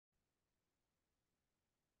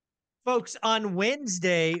Folks, on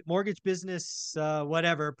Wednesday, Mortgage Business,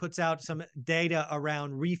 whatever, puts out some data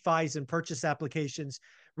around refis and purchase applications.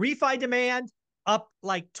 Refi demand up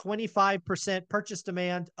like 25%, purchase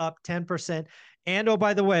demand up 10%. And oh,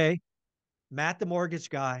 by the way, Matt, the mortgage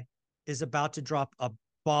guy, is about to drop a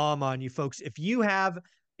bomb on you folks. If you have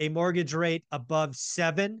a mortgage rate above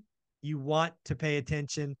 7, you want to pay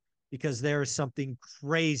attention because there is something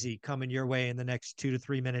crazy coming your way in the next 2 to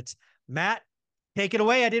 3 minutes. Matt, take it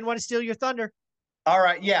away. I didn't want to steal your thunder. All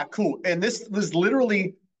right. Yeah, cool. And this was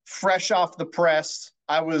literally fresh off the press.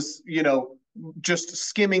 I was, just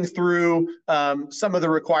skimming through some of the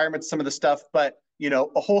requirements, some of the stuff, but,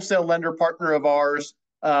 a wholesale lender partner of ours,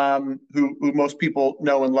 who most people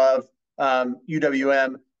know and love,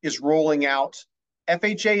 UWM, is rolling out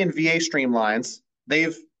FHA and VA streamlines.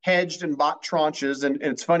 They've hedged and bought tranches. And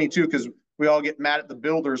it's funny, too, because we all get mad at the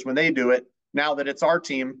builders when they do it. Now that it's our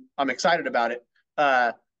team, I'm excited about it.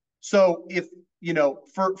 So if,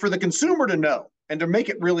 for the consumer to know and to make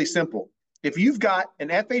it really simple, if you've got an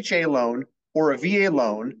FHA loan or a VA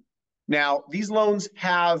loan, now these loans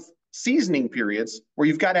have seasoning periods where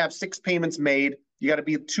you've got to have 6 payments made. You got to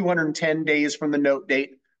be 210 days from the note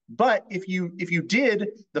date. But if you did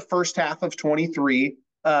the first half of 23,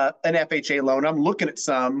 an FHA loan, I'm looking at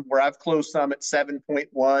some where I've closed some at 7.1,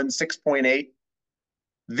 6.8.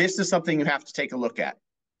 This is something you have to take a look at.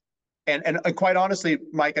 And quite honestly,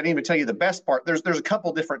 Mike, I didn't even tell you the best part. There's a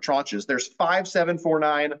couple different tranches. There's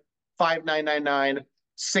 5749, 5999,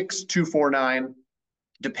 6249,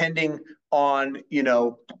 depending on,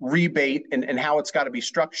 rebate and how it's got to be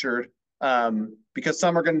structured. Because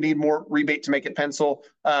some are going to need more rebate to make it pencil.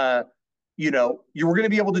 You're going to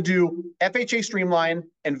be able to do FHA Streamline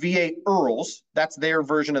and VA IRRRLs. That's their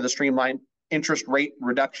version of the Streamline, interest rate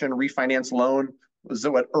reduction refinance loan, is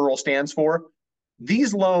what IRRRL stands for.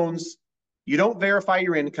 These loans, you don't verify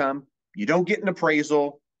your income, you don't get an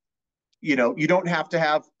appraisal, you don't have to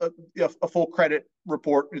have a full credit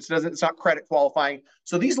report. It's not credit qualifying.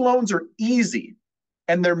 So these loans are easy,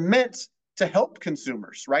 and they're meant to help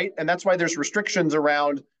consumers, right? And that's why there's restrictions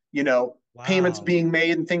around, payments being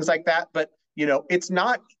made and things like that. But it's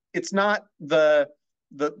not the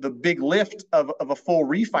big lift of a full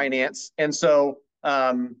refinance. And so,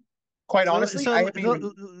 quite honestly,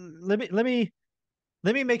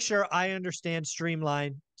 let me make sure I understand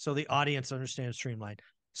Streamline so the audience understands Streamline.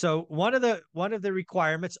 So one of the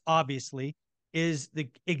requirements, obviously, is the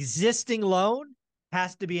existing loan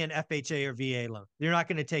has to be an FHA or VA loan. You're not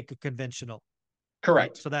going to take a conventional.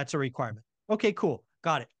 Correct. Right? So that's a requirement. Okay, cool.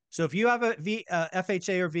 Got it. So if you have a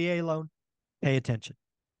FHA or VA loan, pay attention.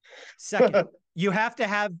 Second, you have to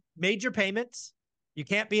have major payments. You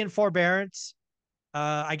can't be in forbearance.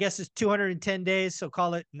 I guess it's 210 days, so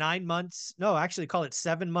call it 9 months. No, actually call it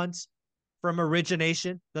 7 months from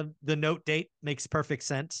origination. The note date makes perfect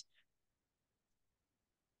sense.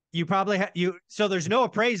 You probably so there's no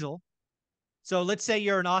appraisal. So let's say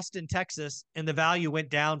you're in Austin, Texas, and the value went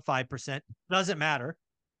down 5%. Doesn't matter.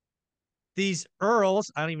 These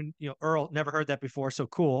IRRRLs, I don't even, IRRRL, never heard that before, so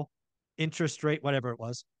cool. Interest rate, whatever it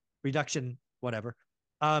was, reduction, whatever.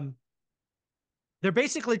 They're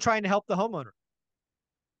basically trying to help the homeowner.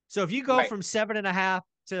 So if you go from 7.5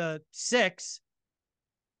 to 6,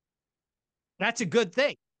 that's a good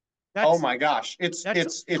thing. Oh my gosh. It's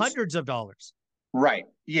hundreds of dollars. Right.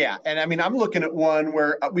 Yeah. And I mean, I'm looking at one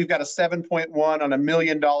where we've got a 7.1 on $1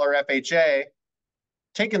 million FHA.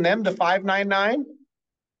 Taking them to 599,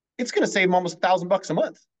 it's going to save them almost $1,000 a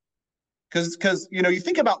month. Because you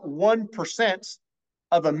think about 1%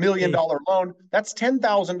 of $1 million loan, that's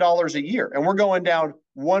 $10,000 a year, and we're going down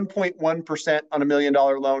 1.1% on $1 million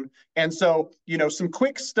loan. And so, some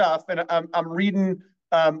quick stuff, and I'm reading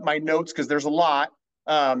my notes because there's a lot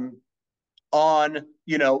on,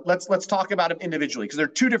 let's talk about them individually because they're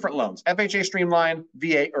 2 different loans: FHA Streamline,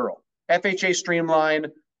 VA IRRRL. FHA Streamline,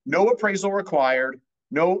 no appraisal required,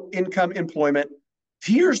 no income employment.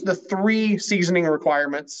 Here's the 3 seasoning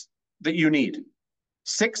requirements that you need.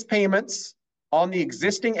 6 payments on the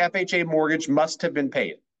existing FHA mortgage must have been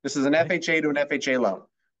paid. This is an FHA to an FHA loan.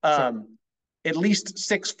 Sure. At least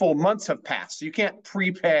 6 full months have passed. So you can't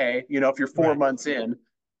prepay, if you're 4 months in.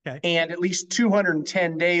 Okay. And at least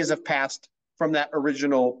 210 days have passed from that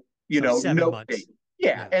original, note date.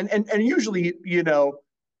 Yeah. And usually,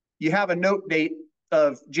 you have a note date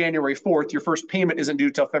of January 4th. Your first payment isn't due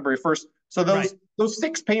till February 1st. So those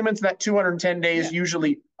 6 payments, that 210 days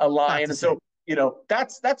usually align. And so,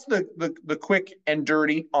 that's the quick and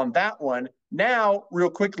dirty on that one. Now, real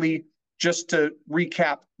quickly, just to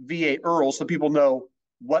recap VA IRRRL so people know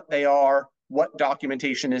what they are, what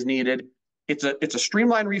documentation is needed. It's a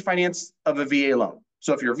streamlined refinance of a VA loan.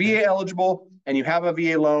 So if you're VA eligible and you have a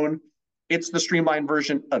VA loan, it's the streamlined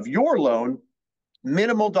version of your loan.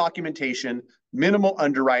 Minimal documentation, minimal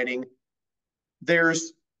underwriting.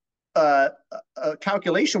 There's a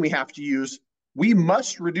calculation we have to use. We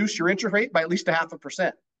must reduce your interest rate by at least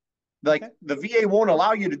 0.5%. Like the VA won't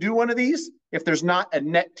allow you to do one of these if there's not a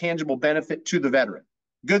net tangible benefit to the veteran.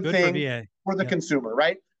 Good thing for the consumer,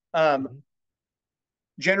 right?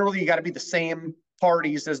 Generally, you got to be the same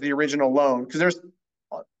parties as the original loan, because there's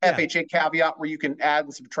FHA caveat where you can add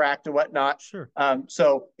and subtract and whatnot. Sure.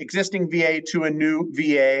 So existing VA to a new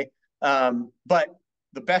VA. But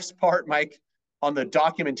the best part, Mike, on the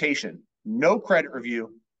documentation, no credit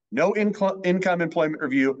review, no income employment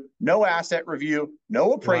review, no asset review,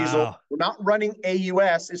 no appraisal. Wow. We're not running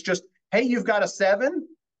AUS. It's just, hey, you've got a 7.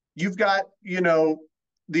 You've got,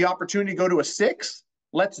 the opportunity to go to a 6.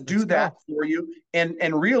 Let's do that for you. And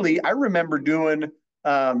really, I remember doing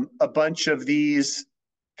a bunch of these,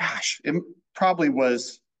 gosh, it probably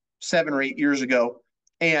was 7 or 8 years ago.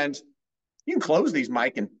 And you can close these,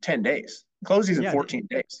 Mike, in 10 days. Close these in 14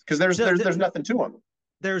 days, because there's nothing to them.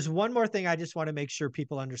 There's one more thing I just want to make sure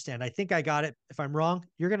people understand. I think I got it. If I'm wrong,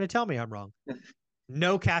 you're going to tell me I'm wrong.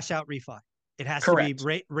 No cash out refi. It has to be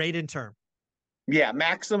rate and term. Yeah,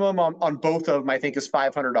 maximum on both of them, I think, is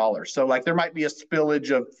 $500. So like there might be a spillage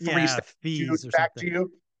of fees back to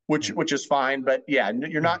you, which is fine. But yeah,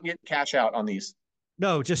 you're not getting cash out on these.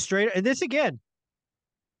 No, just straight. And this again,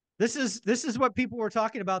 this is what people were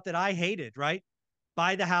talking about that I hated, right?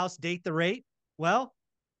 Buy the house, date the rate. Well,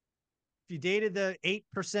 if you dated the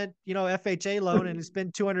 8%, FHA loan and it's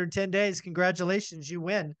been 210 days, congratulations, you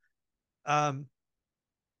win. A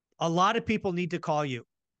lot of people need to call you,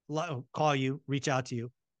 reach out to you.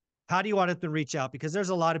 How do you want them to reach out? Because there's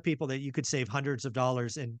a lot of people that you could save hundreds of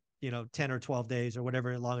dollars in, 10 or 12 days or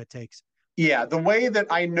whatever long it takes. Yeah, the way that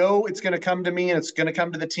I know it's going to come to me and it's going to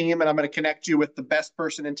come to the team, and I'm going to connect you with the best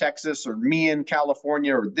person in Texas or me in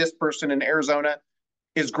California or this person in Arizona,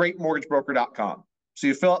 is greatmortgagebroker.com. So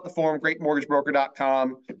you fill out the form,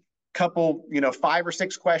 greatmortgagebroker.com, couple, 5 or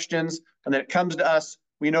 6 questions, and then it comes to us.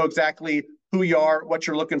 We know exactly who you are, what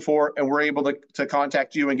you're looking for, and we're able to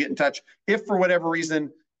contact you and get in touch. If for whatever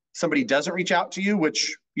reason somebody doesn't reach out to you,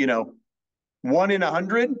 which, 1 in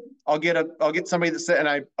 100, I'll get somebody that said, and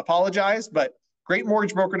I apologize, but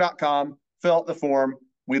greatmortgagebroker.com, fill out the form.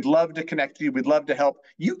 We'd love to connect you. We'd love to help.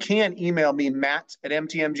 You can email me,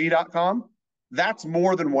 matt@mtmg.com. That's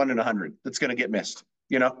more than 1 in 100 that's going to get missed,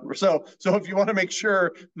 So if you want to make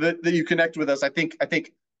sure that you connect with us, I think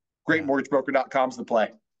greatmortgagebroker.com is the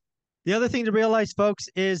play. The other thing to realize, folks,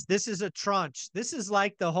 is this is a tranche. This is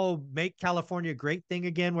like the whole Make California Great thing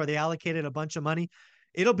again, where they allocated a bunch of money.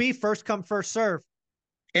 It'll be first come, first serve.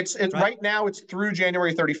 It's right now it's through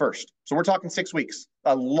January 31st. So we're talking 6 weeks.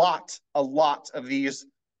 A lot of these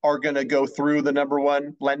are going to go through the number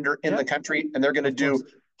 1 lender in the country, and they're going to do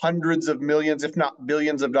hundreds of millions, if not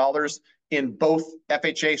billions of dollars in both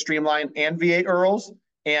FHA, Streamline, and VA IRRRLs.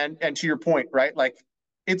 And to your point, right? Like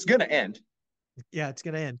it's going to end. Yeah, it's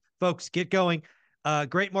going to end. Folks, get going.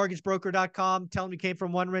 Greatmortgagebroker.com. Tell him you came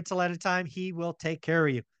from one rental at a time. He will take care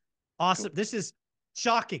of you. Awesome. Cool. This is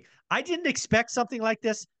shocking. I didn't expect something like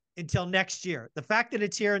this until next year. The fact that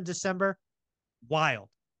it's here in December, wild.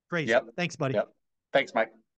 Crazy. Yep. Thanks, buddy. Yep. Thanks, Mike.